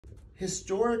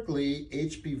Historically,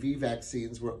 HPV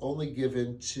vaccines were only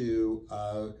given to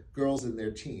girls in their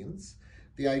teens.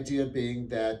 The idea being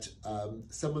that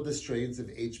some of the strains of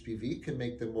HPV can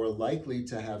make them more likely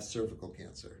to have cervical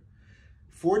cancer.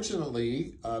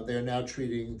 Fortunately, they're now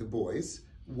treating the boys.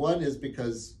 One is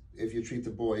because if you treat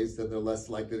the boys, then they're less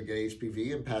likely to get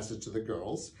HPV and pass it to the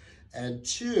girls. And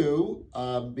two,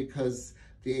 because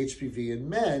the HPV in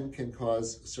men can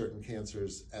cause certain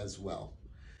cancers as well.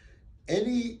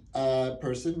 Any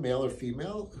person, male or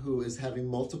female, who is having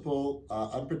multiple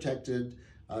unprotected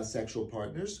sexual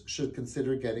partners should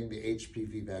consider getting the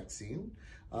HPV vaccine.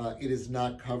 It is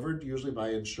not covered usually by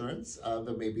insurance,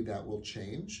 though maybe that will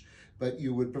change. But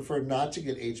you would prefer not to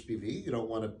get HPV. You don't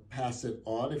want to pass it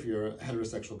on if you're a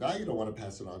heterosexual guy. You don't want to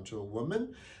pass it on to a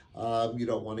woman. You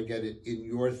don't want to get it in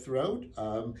your throat.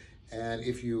 And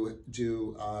if you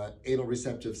do anal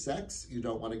receptive sex, you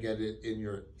don't want to get it in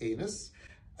your anus.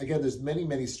 Again, there's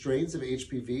many strains of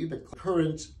HPV. The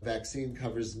current vaccine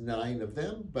covers 9 of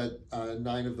them, but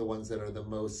 9 of the ones that are the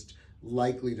most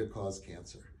likely to cause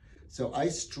cancer. So I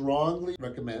strongly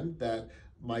recommend that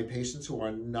my patients who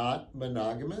are not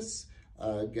monogamous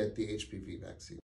get the HPV vaccine.